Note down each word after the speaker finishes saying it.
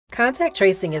Contact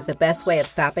tracing is the best way of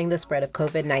stopping the spread of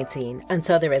COVID-19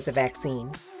 until there is a vaccine.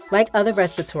 Like other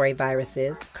respiratory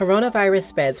viruses, coronavirus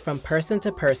spreads from person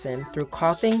to person through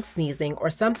coughing, sneezing, or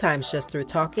sometimes just through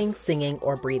talking, singing,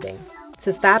 or breathing.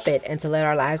 To stop it and to let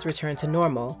our lives return to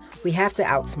normal, we have to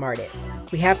outsmart it.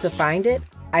 We have to find it,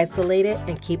 isolate it,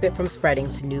 and keep it from spreading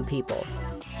to new people.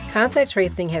 Contact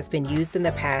tracing has been used in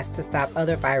the past to stop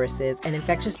other viruses and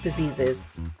infectious diseases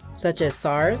such as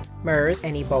SARS, MERS,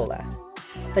 and Ebola.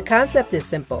 The concept is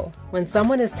simple. When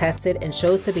someone is tested and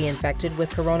shows to be infected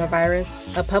with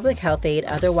coronavirus, a public health aide,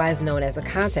 otherwise known as a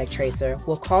contact tracer,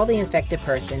 will call the infected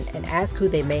person and ask who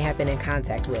they may have been in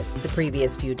contact with the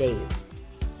previous few days.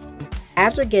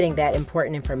 After getting that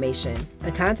important information,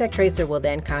 the contact tracer will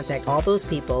then contact all those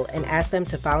people and ask them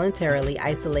to voluntarily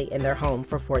isolate in their home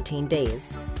for 14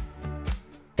 days.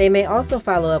 They may also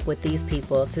follow up with these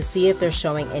people to see if they're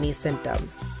showing any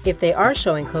symptoms. If they are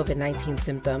showing COVID-19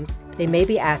 symptoms, they may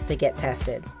be asked to get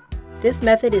tested. This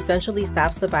method essentially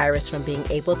stops the virus from being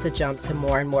able to jump to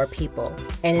more and more people,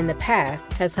 and in the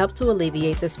past has helped to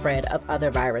alleviate the spread of other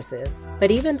viruses.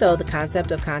 But even though the concept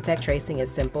of contact tracing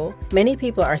is simple, many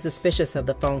people are suspicious of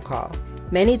the phone call.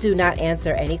 Many do not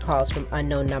answer any calls from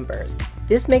unknown numbers.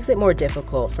 This makes it more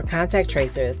difficult for contact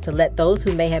tracers to let those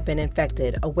who may have been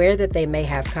infected aware that they may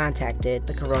have contacted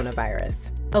the coronavirus.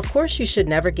 Of course, you should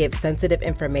never give sensitive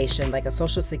information like a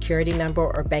social security number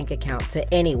or bank account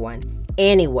to anyone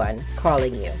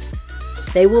calling you.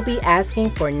 They will be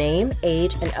asking for name,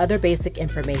 age, and other basic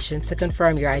information to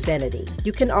confirm your identity.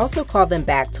 You can also call them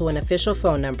back to an official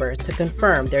phone number to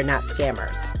confirm they're not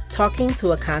scammers. Talking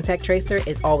to a contact tracer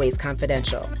is always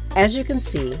confidential. As you can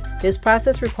see, this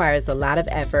process requires a lot of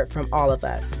effort from all of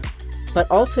us. But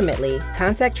ultimately,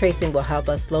 contact tracing will help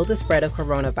us slow the spread of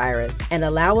coronavirus and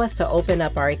allow us to open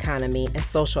up our economy and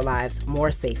social lives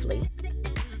more safely.